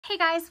Hey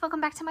guys,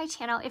 welcome back to my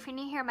channel. If you're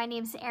new here, my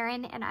name's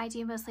Erin and I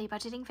do mostly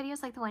budgeting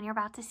videos like the one you're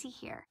about to see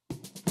here.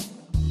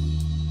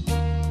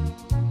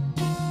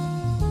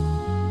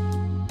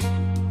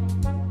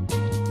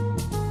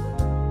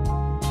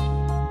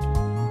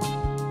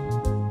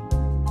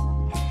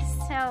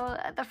 So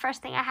the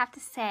first thing I have to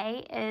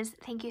say is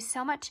thank you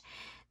so much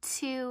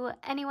to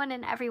anyone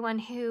and everyone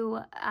who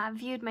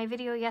viewed my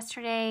video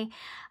yesterday.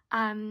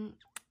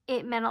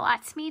 It meant a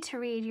lot to me to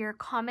read your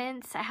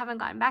comments. I haven't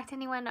gotten back to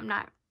anyone.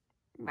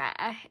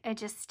 I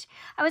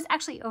was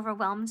actually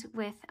overwhelmed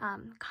with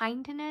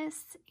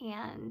kindness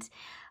and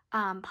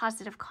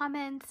positive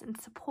comments and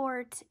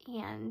support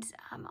and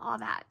all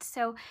that.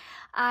 So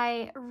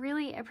I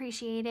really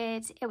appreciate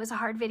it. It was a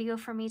hard video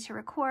for me to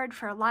record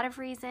for a lot of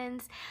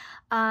reasons,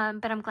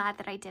 but I'm glad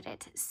that I did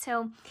it.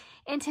 So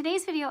in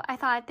today's video, I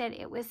thought that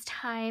it was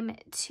time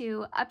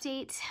to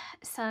update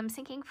some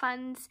sinking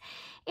funds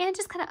and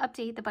just kind of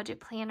update the budget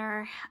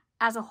planner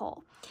as a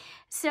whole.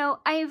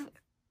 So I've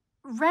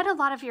read a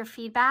lot of your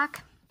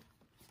feedback.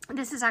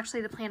 This is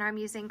actually the planner I'm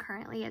using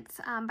currently. It's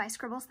by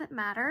Scribbles That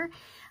Matter.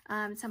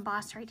 It's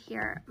embossed right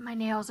here. My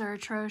nails are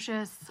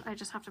atrocious. I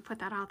just have to put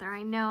that out there.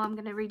 I know I'm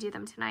going to redo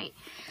them tonight.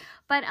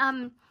 But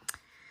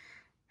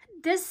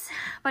this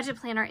budget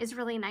planner is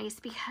really nice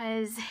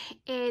because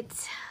it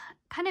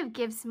kind of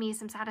gives me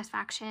some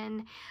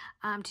satisfaction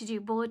to do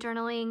bullet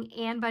journaling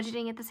and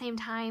budgeting at the same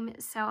time.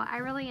 So I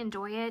really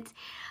enjoy it.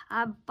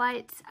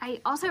 But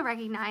I also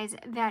recognize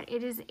that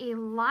it is a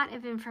lot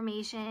of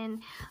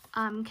information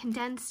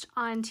condensed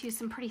onto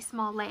some pretty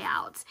small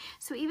layouts.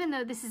 So even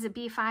though this is a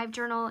B5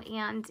 journal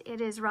and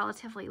it is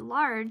relatively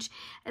large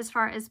as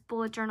far as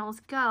bullet journals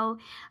go,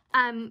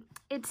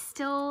 it's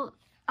still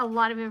a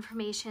lot of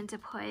information to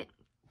put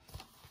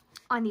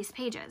on these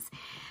pages.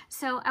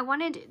 So I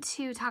wanted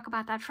to talk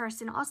about that first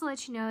and also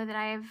let you know that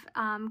I've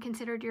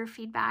considered your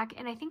feedback.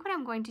 And I think what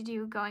I'm going to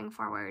do going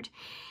forward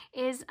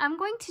is I'm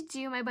going to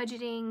do my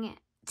budgeting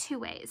two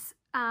ways,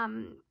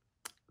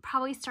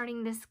 probably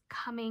starting this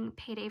coming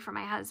payday for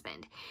my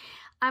husband.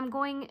 I'm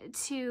going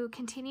to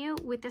continue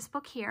with this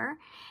book here,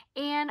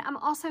 and I'm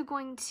also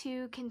going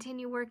to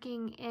continue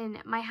working in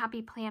my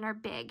Happy Planner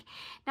Big.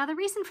 Now the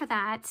reason for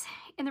that,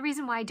 and the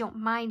reason why I don't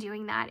mind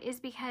doing that,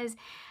 is because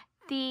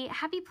the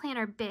Happy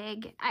Planner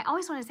Big, I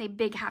always want to say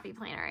Big Happy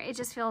Planner. It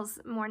just feels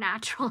more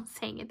natural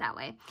saying it that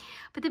way.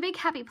 But the Big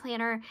Happy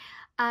Planner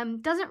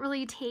doesn't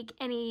really take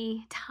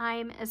any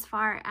time as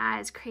far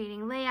as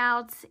creating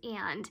layouts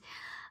and,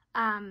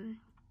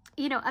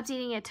 you know,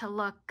 updating it to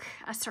look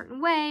a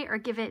certain way or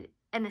give it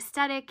an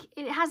aesthetic.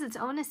 It has its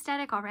own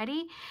aesthetic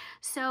already.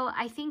 So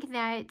I think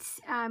that,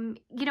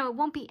 you know, it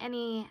won't be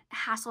any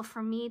hassle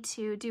for me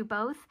to do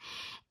both.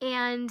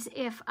 And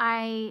if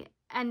I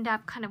end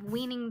up kind of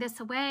weaning this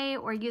away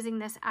or using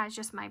this as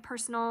just my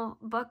personal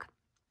book,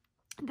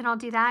 then I'll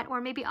do that.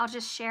 Or maybe I'll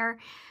just share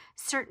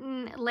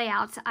certain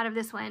layouts out of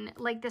this one,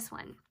 like this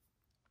one.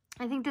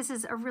 I think this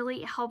is a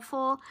really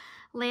helpful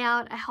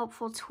layout, a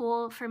helpful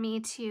tool for me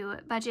to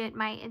budget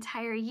my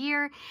entire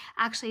year.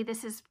 Actually,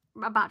 this is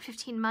about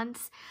 15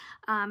 months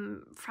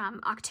from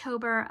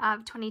October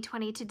of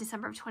 2020 to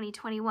December of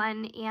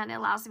 2021, and it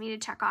allows me to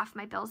check off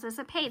my bills as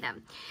I pay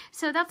them.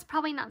 So that's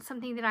probably not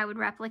something that I would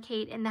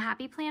replicate in the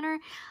Happy Planner,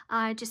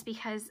 just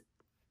because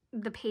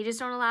the pages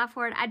don't allow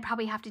for it. I'd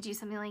probably have to do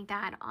something like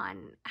that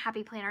on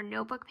Happy Planner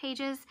notebook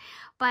pages,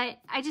 but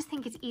I just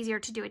think it's easier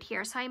to do it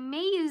here. So I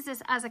may use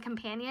this as a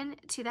companion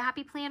to the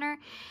Happy Planner,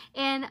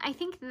 and I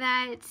think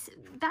that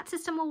that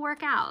system will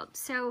work out.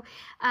 So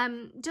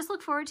just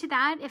look forward to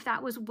that if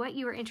that was what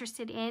you were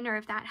interested in, or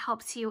if that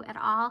helps you at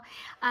all.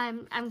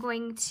 I'm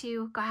going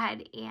to go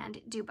ahead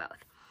and do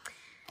both.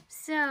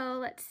 So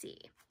let's see.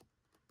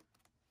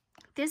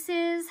 This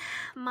is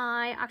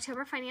my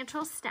October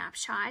financial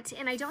snapshot,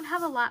 and I don't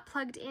have a lot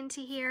plugged into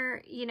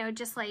here, you know,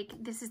 just like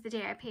this is the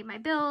day I paid my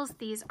bills.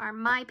 These are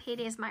my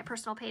paydays, my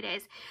personal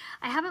paydays.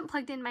 I haven't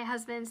plugged in my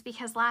husband's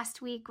because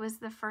last week was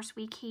the first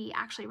week he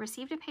actually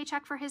received a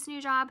paycheck for his new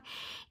job.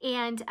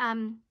 And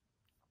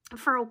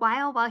for a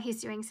while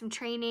he's doing some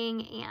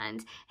training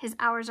and his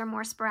hours are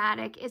more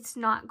sporadic, it's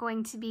not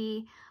going to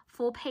be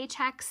full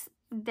paychecks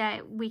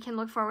that we can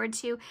look forward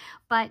to,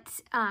 but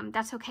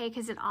that's okay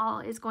because it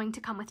all is going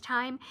to come with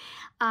time.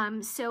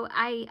 So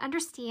I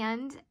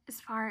understand,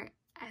 as far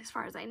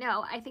as I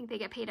know, I think they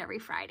get paid every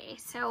Friday.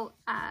 So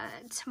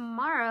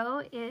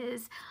tomorrow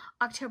is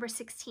October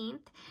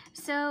 16th,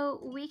 so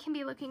we can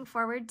be looking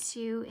forward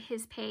to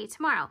his pay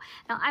tomorrow.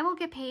 Now, I won't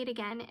get paid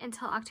again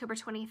until October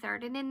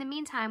 23rd, and in the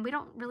meantime, we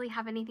don't really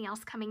have anything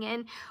else coming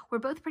in. We're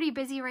both pretty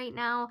busy right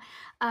now.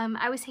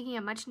 I was taking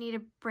a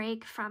much-needed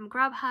break from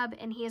Grubhub,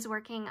 and he is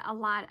working a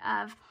lot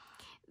of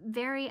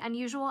very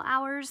unusual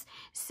hours,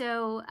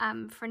 so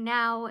for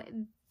now,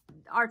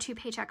 our two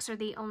paychecks are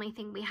the only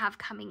thing we have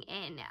coming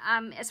in.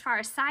 As far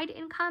as side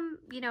income,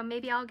 you know,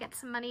 maybe I'll get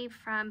some money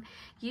from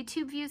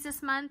YouTube views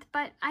this month,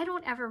 but I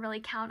don't ever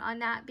really count on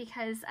that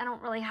because I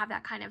don't really have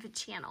that kind of a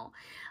channel,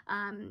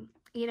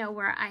 you know,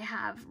 where I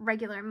have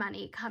regular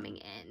money coming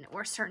in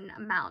or certain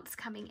amounts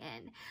coming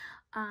in.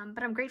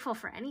 But I'm grateful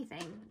for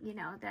anything, you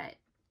know, that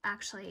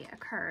actually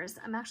occurs.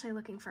 I'm actually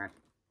looking for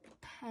a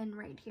pen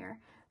right here,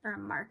 or a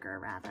marker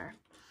rather.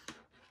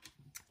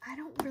 I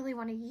don't really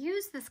want to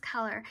use this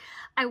color.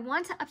 I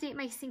want to update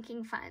my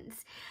sinking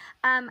funds.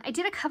 I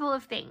did a couple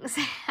of things.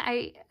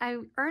 I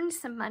earned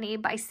some money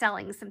by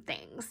selling some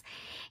things,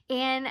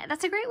 and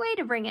that's a great way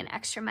to bring in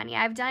extra money.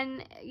 I've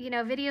done, you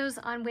know, videos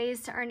on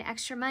ways to earn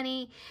extra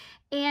money,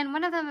 and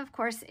one of them, of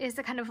course, is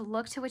to kind of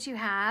look to what you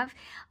have.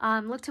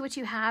 Look to what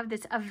you have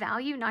that's of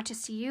value, not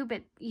just to you,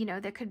 but, you know,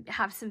 that could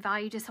have some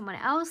value to someone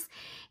else.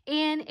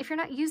 And if you're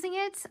not using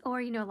it,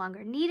 or you no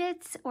longer need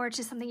it, or it's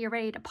just something you're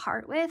ready to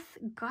part with,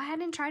 go ahead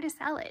and try to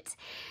sell it.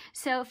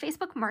 So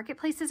Facebook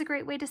Marketplace is a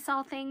great way to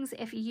sell things.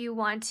 If you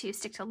want to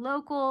stick to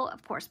local,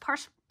 of course,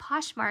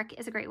 Poshmark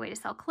is a great way to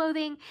sell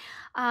clothing.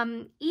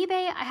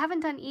 eBay, I haven't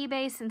done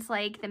eBay since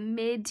like the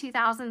mid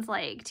 2000s,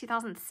 like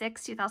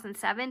 2006,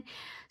 2007.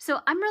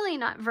 So I'm really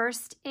not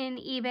versed in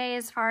eBay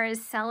as far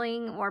as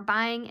selling or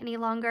buying any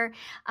longer.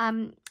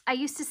 I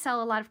used to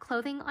sell a lot of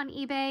clothing on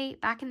eBay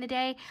back in the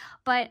day,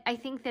 but I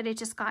think that it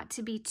just got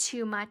to be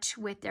too much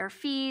with their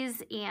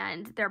fees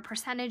and their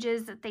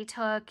percentages that they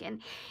took,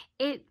 and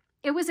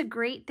it was a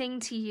great thing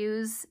to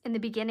use in the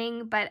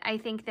beginning, but I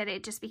think that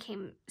it just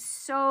became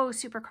so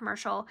super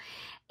commercial,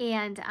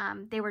 and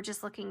they were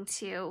just looking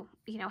to,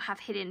 you know, have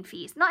hidden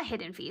fees. Not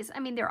hidden fees,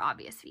 I mean, they're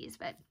obvious fees,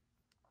 but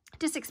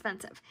just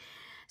expensive.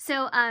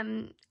 So,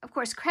 of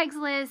course,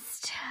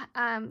 Craigslist,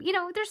 you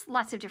know, there's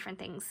lots of different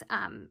things,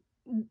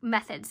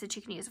 methods that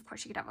you can use. Of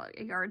course, you could have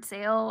a yard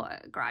sale,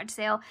 a garage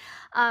sale.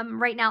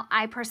 Right now,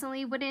 I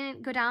personally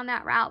wouldn't go down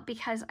that route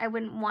because I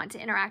wouldn't want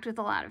to interact with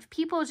a lot of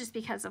people just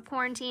because of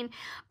quarantine.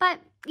 But,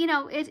 you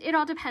know, it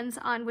all depends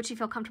on what you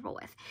feel comfortable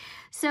with.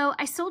 So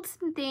I sold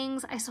some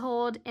things. I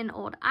sold an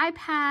old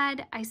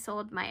iPad. I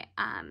sold my,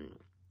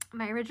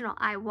 my original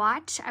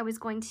iWatch. I was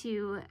going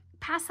to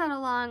pass that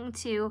along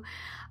to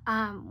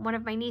one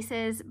of my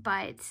nieces,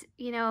 but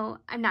you know,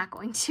 I'm not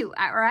going to,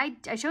 or I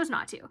chose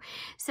not to.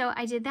 So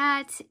I did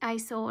that. I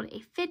sold a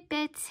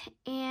Fitbit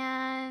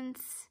and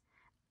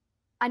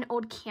an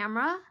old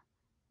camera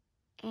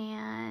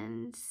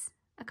and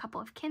a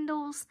couple of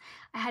Kindles.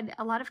 I had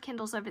a lot of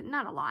Kindles over,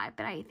 not a lot,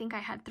 but I think I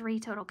had 3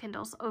 total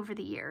Kindles over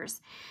the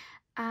years.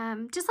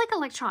 Just like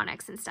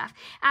electronics and stuff.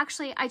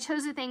 Actually, I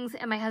chose the things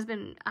and my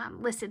husband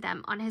listed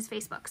them on his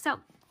Facebook. So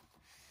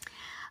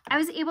I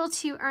was able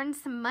to earn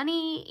some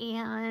money,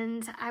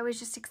 and I was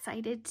just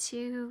excited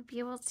to be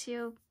able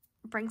to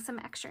bring some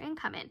extra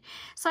income in.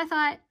 So I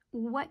thought,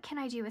 what can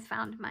I do with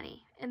found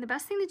money? And the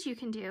best thing that you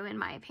can do, in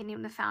my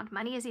opinion, with found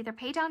money is either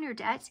pay down your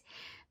debt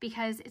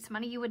because it's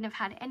money you wouldn't have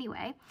had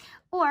anyway,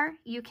 or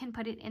you can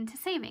put it into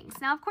savings.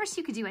 Now, of course,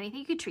 you could do anything.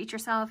 You could treat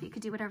yourself. You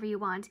could do whatever you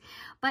want.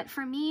 But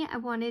for me, I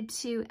wanted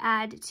to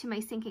add to my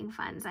sinking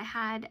funds. I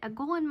had a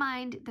goal in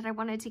mind that I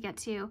wanted to get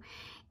to,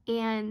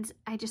 and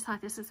I just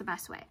thought this was the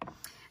best way.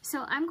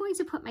 So I'm going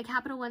to put my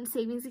Capital One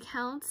savings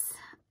accounts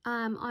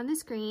on the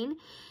screen,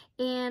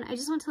 and I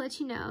just want to let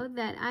you know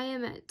that I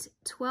am at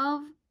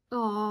 12.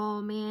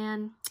 Oh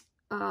man,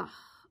 oh,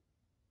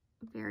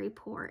 very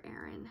poor,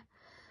 Erin.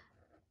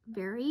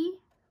 Very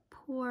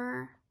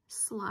poor,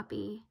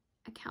 sloppy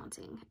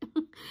accounting.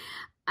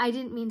 I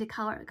didn't mean to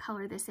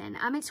color this in.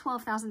 I'm at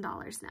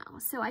 $12,000 now,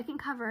 so I can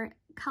color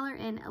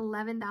in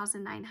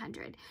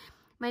 $11,900.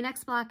 My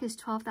next block is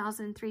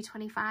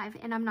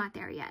 $12,325, and I'm not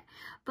there yet.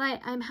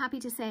 But I'm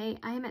happy to say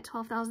I am at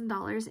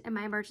 $12,000 in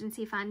my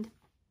emergency fund,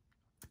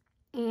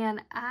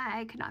 and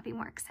I could not be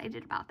more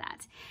excited about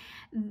that.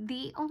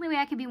 The only way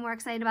I could be more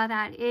excited about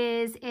that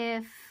is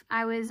if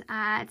I was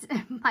at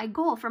my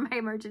goal for my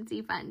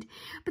emergency fund.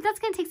 But that's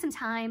going to take some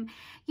time.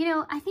 You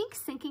know, I think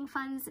sinking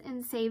funds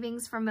and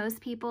savings for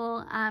most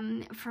people,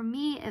 for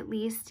me at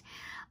least,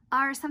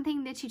 are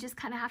something that you just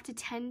kind of have to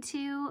tend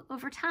to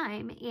over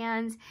time,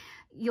 and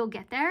you'll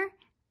get there.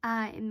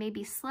 It may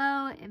be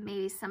slow, it may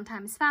be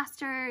sometimes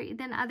faster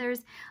than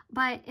others,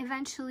 but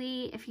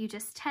eventually if you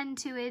just tend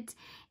to it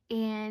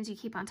and you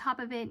keep on top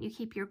of it, you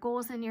keep your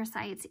goals in your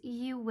sights,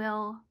 you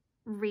will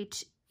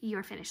reach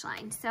your finish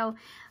line. So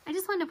I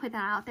just wanted to put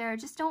that out there.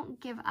 Just don't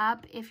give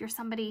up if you're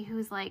somebody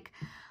who's like,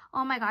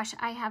 oh my gosh,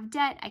 I have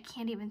debt, I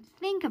can't even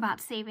think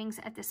about savings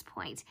at this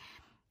point.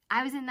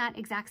 I was in that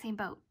exact same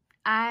boat.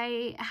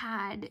 I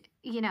had,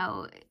 you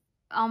know,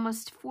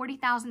 almost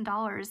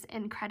 $40,000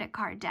 in credit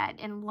card debt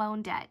and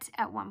loan debt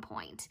at one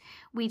point.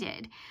 We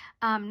did.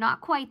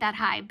 Not quite that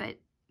high, but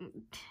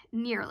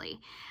nearly.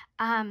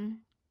 And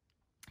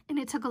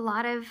it took a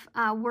lot of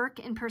work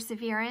and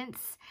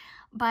perseverance,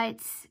 but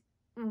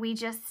we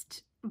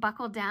just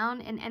buckled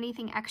down, and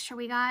anything extra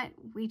we got,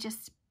 we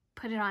just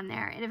put it on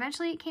there. And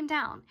eventually it came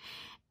down.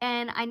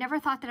 And I never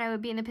thought that I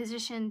would be in a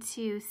position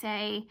to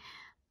say,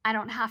 I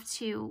don't have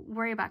to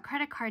worry about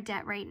credit card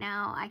debt right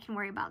now. I can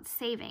worry about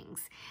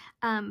savings.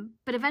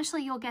 But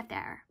eventually you'll get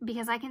there,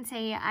 because I can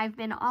say I've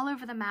been all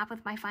over the map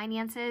with my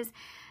finances,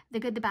 the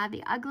good, the bad,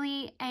 the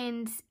ugly.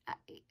 And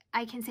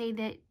I can say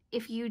that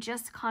if you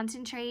just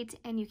concentrate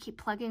and you keep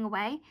plugging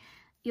away,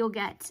 you'll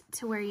get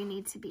to where you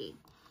need to be.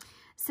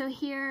 So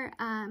here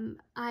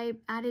I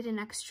added an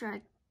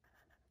extra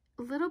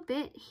little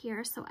bit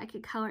here so I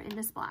could color in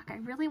this block. I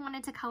really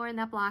wanted to color in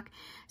that block.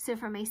 So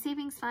for my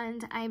savings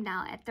fund, I'm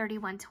now at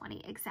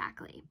 $31.20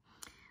 exactly.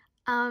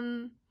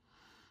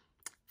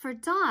 For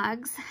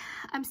dogs,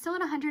 I'm still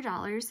at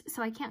 $100,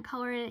 so I can't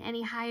color it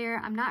any higher.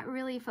 I'm not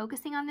really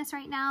focusing on this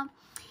right now.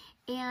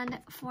 And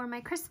for my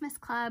Christmas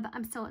club,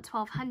 I'm still at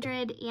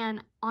 $1,200.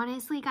 And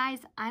honestly, guys,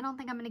 I don't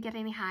think I'm going to get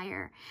any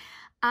higher.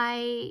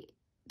 I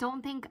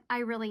don't think I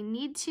really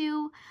need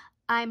to.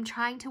 I'm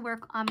trying to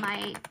work on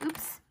my,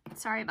 oops,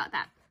 sorry about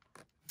that.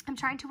 I'm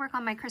trying to work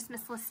on my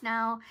Christmas list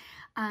now,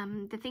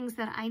 the things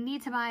that I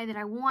need to buy, that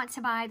I want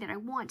to buy, that I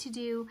want to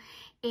do,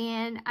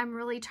 and I'm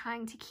really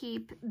trying to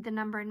keep the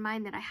number in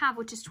mind that I have,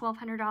 which is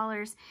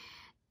 $1,200,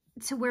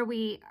 to where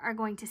we are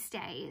going to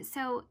stay.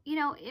 So, you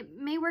know, it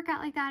may work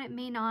out like that, it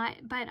may not,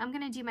 but I'm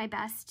going to do my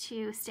best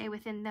to stay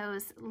within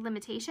those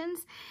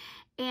limitations.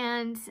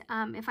 And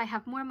if I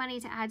have more money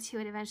to add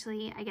to it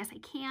eventually, I guess I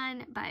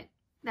can, but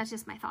that's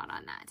just my thought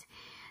on that.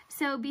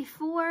 So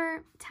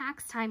before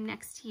tax time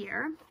next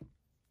year,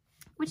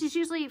 which is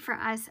usually for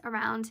us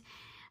around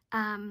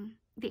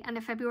the end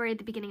of February,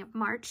 the beginning of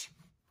March,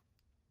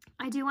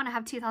 I do want to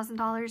have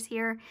 $2,000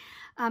 here.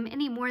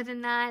 Any more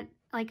than that,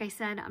 like I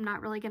said, I'm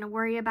not really going to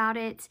worry about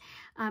it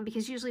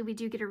because usually we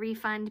do get a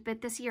refund,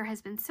 but this year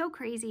has been so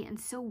crazy and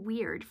so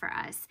weird for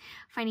us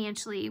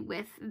financially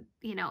with,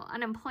 you know,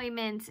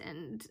 unemployment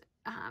and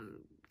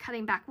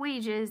cutting back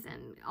wages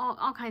and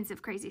all kinds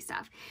of crazy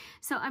stuff.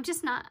 So I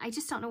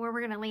just don't know where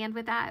we're going to land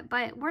with that.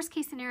 But worst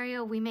case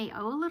scenario, we may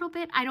owe a little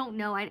bit. I don't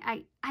know.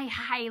 I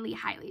highly,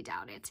 highly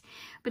doubt it.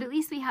 But at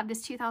least we have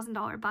this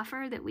 $2,000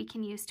 buffer that we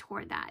can use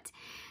toward that.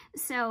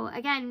 So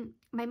again,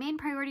 my main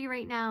priority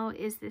right now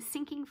is this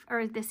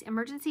this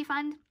emergency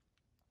fund.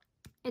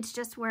 It's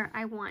just where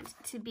I want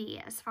to be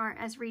as far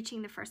as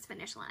reaching the first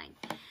finish line.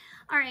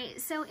 All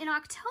right, so in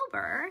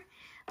October,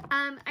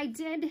 I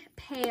did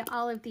pay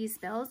all of these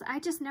bills. I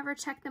just never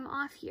checked them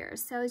off here.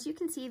 So as you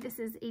can see, this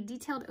is a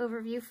detailed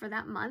overview for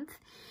that month.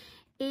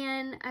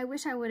 And I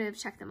wish I would have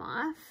checked them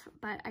off,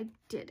 but I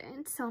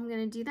didn't. So I'm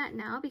going to do that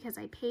now because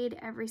I paid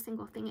every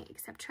single thing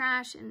except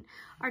trash. And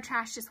our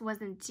trash just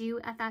wasn't due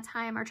at that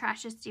time. Our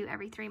trash is due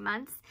every 3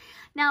 months.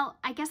 Now,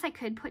 I guess I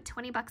could put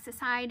 20 bucks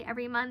aside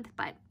every month,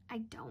 but I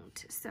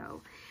don't.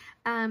 So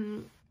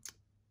the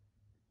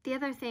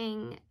other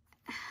thing,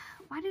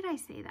 why did I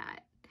say that?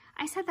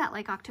 I said that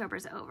like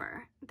October's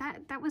over.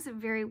 That was a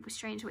very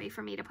strange way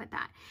for me to put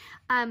that.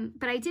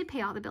 But I did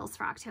pay all the bills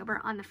for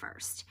October on the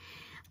 1st.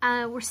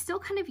 We're still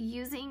kind of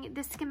using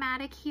this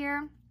schematic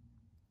here.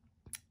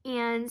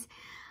 And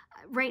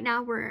right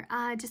now we're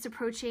just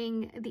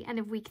approaching the end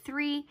of week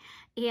 3.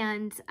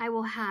 And I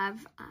will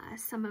have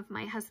some of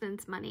my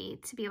husband's money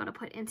to be able to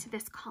put into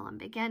this column.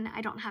 Again,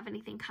 I don't have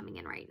anything coming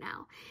in right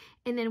now.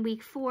 And then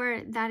week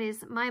 4, that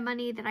is my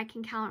money that I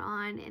can count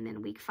on. And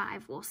then week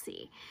 5, we'll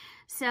see.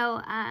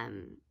 So,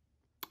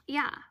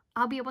 yeah,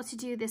 I'll be able to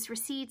do this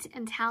receipt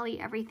and tally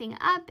everything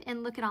up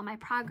and look at all my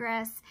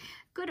progress,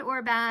 good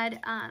or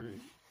bad,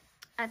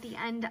 at the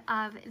end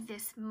of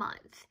this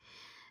month.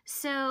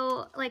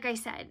 So, like I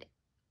said,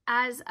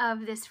 as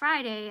of this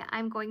Friday,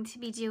 I'm going to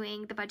be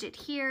doing the budget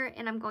here,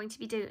 and I'm going to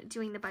be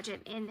doing the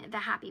budget in the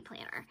Happy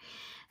Planner.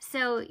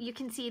 So you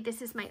can see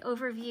this is my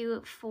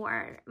overview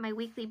for my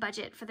weekly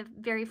budget for the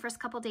very first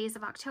couple days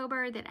of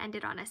October that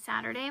ended on a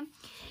Saturday.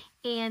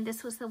 And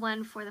this was the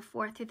one for the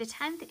 4th through the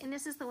 10th, and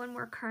this is the one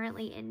we're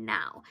currently in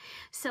now.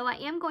 So I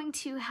am going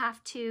to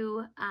have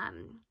to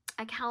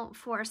account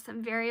for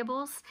some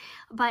variables,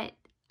 but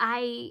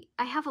I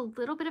have a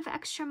little bit of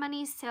extra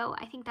money, so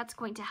I think that's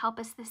going to help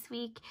us this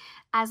week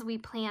as we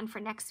plan for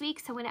next week.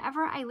 So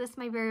whenever I list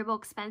my variable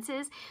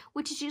expenses,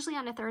 which is usually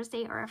on a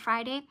Thursday or a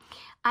Friday,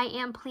 I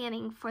am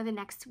planning for the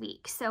next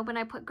week. So when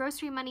I put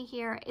grocery money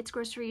here, it's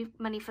grocery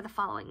money for the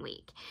following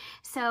week.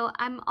 So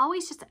I'm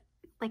always just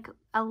like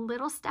a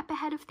little step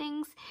ahead of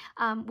things,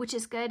 which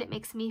is good. It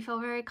makes me feel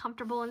very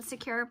comfortable and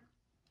secure.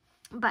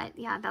 But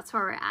yeah, that's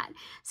where we're at.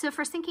 So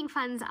for sinking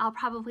funds, I'll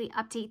probably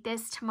update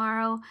this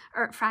tomorrow,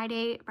 or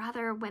Friday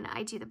rather, when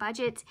I do the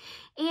budget.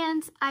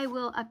 And I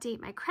will update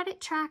my credit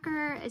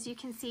tracker. As you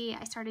can see,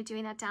 I started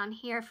doing that down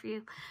here. If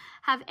you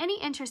have any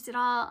interest at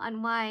all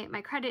on why my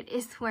credit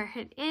is where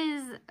it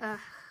is,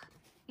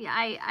 yeah,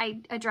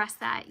 I address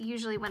that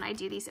usually when I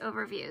do these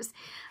overviews,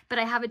 but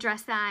I have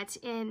addressed that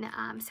in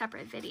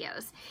separate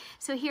videos.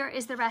 So here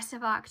is the rest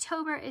of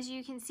October. As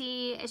you can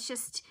see,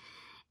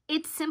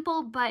 it's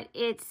simple, but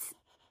it's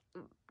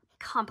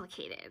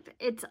complicated.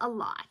 It's a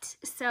lot.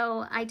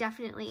 So I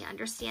definitely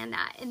understand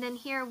that. And then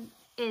here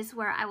is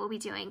where I will be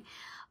doing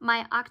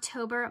my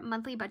October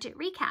monthly budget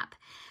recap.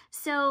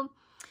 So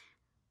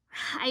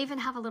I even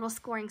have a little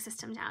scoring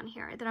system down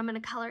here that I'm going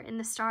to color in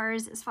the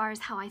stars as far as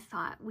how I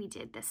thought we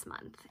did this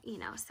month, you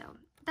know, so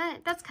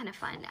that's kind of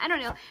fun. I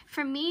don't know.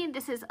 For me,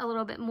 this is a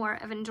little bit more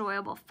of an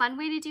enjoyable, fun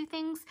way to do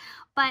things,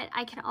 but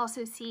I can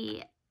also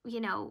see you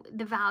know,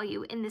 the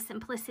value in the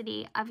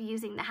simplicity of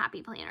using the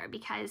Happy Planner,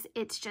 because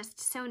it's just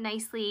so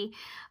nicely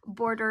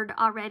bordered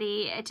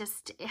already. It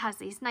has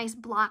these nice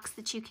blocks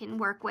that you can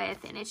work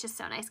with, and it's just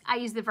so nice. I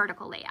use the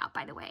vertical layout,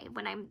 by the way,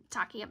 when I'm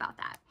talking about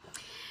that.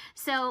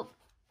 So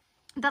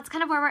that's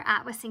kind of where we're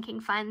at with sinking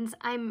funds.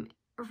 I'm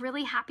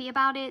really happy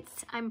about it.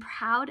 I'm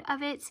proud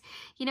of it.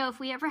 You know, if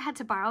we ever had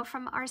to borrow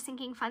from our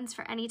sinking funds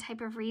for any type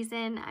of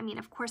reason, I mean,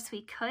 of course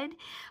we could,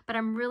 but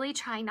I'm really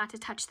trying not to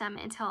touch them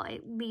until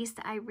at least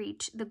I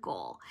reach the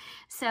goal.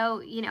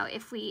 So, you know,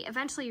 if we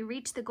eventually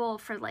reach the goal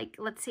for, like,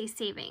 let's say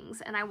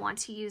savings, and I want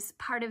to use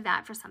part of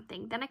that for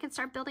something, then I can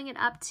start building it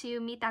up to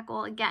meet that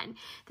goal again.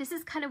 This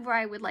is kind of where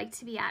I would like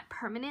to be at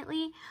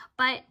permanently,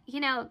 but,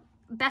 you know,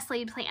 best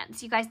laid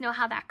plans. You guys know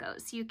how that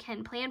goes. You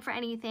can plan for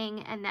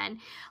anything, and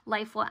then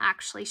life will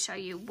actually show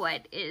you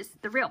what is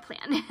the real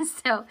plan.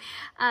 So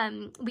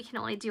we can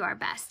only do our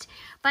best.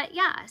 But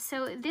yeah,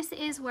 so this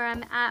is where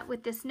I'm at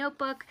with this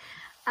notebook.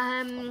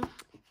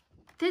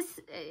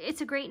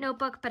 It's a great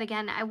notebook, but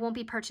again, I won't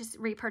be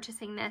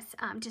repurchasing this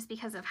just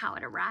because of how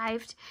it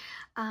arrived.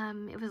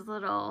 It was a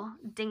little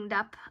dinged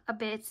up a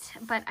bit,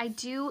 but I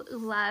do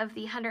love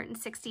the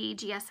 160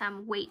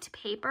 GSM weight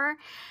paper.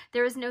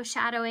 There is no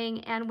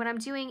shadowing, and when I'm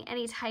doing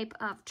any type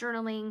of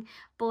journaling,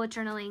 bullet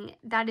journaling,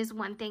 that is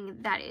one thing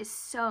that is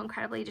so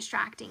incredibly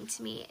distracting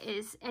to me,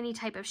 is any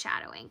type of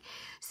shadowing.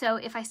 So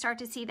if I start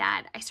to see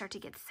that, I start to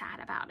get sad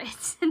about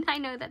it. And I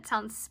know that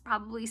sounds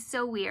probably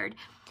so weird,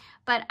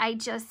 but I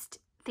just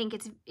think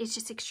it's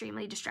just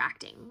extremely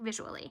distracting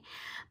visually.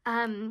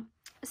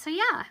 So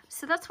yeah,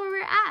 so that's where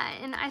we're at,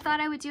 and I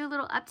thought I would do a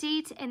little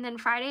update, and then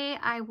Friday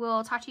I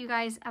will talk to you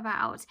guys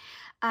about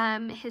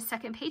his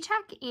second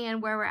paycheck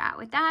and where we're at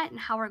with that and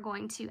how we're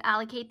going to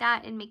allocate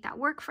that and make that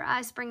work for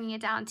us, bringing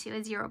it down to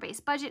a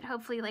zero-based budget,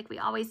 hopefully, like we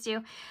always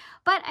do.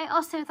 But I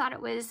also thought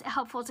it was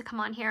helpful to come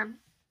on here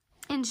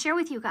and share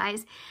with you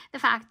guys the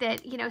fact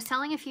that, you know,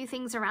 selling a few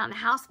things around the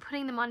house,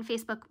 putting them on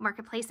Facebook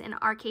Marketplace in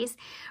our case,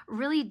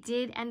 really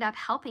did end up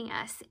helping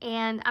us,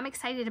 and I'm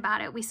excited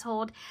about it. We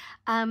sold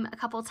a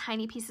couple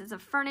tiny pieces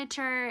of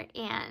furniture,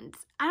 and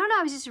I don't know,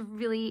 I was just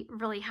really,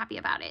 really happy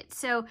about it.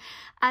 So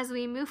as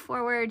we move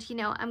forward, you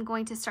know, I'm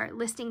going to start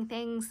listing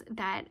things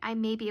that I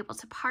may be able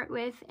to part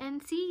with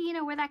and see, you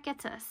know, where that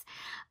gets us,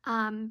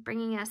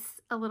 bringing us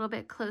a little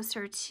bit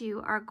closer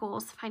to our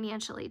goals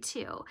financially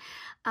too.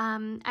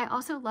 I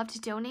also love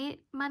to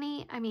donate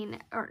money,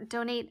 or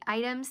donate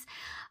items.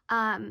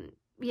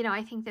 You know,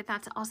 I think that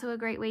that's also a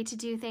great way to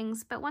do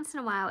things, but once in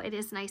a while it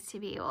is nice to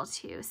be able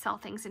to sell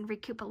things and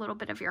recoup a little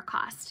bit of your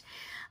cost.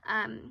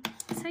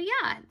 So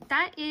yeah,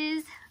 that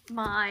is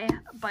my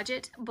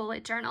budget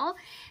bullet journal.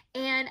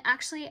 And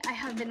actually I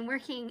have been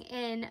working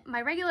in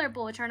my regular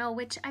bullet journal,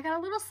 which I got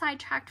a little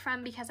sidetracked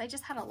from because I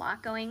just had a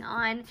lot going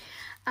on.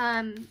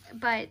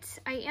 But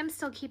I am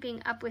still keeping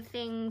up with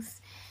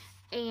things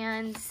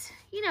and,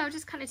 you know,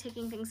 just kind of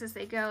taking things as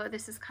they go.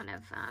 This is kind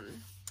of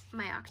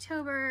my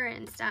October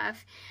and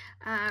stuff,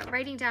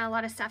 writing down a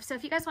lot of stuff. So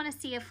if you guys want to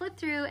see a flip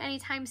through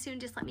anytime soon,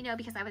 just let me know,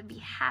 because I would be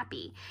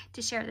happy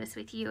to share this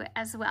with you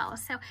as well.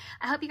 So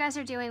I hope you guys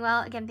are doing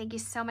well. Again, thank you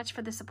so much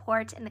for the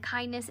support and the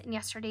kindness in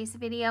yesterday's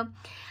video.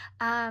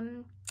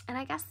 And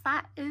I guess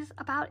that is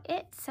about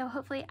it. So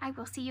hopefully I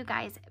will see you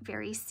guys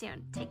very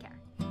soon. Take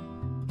care.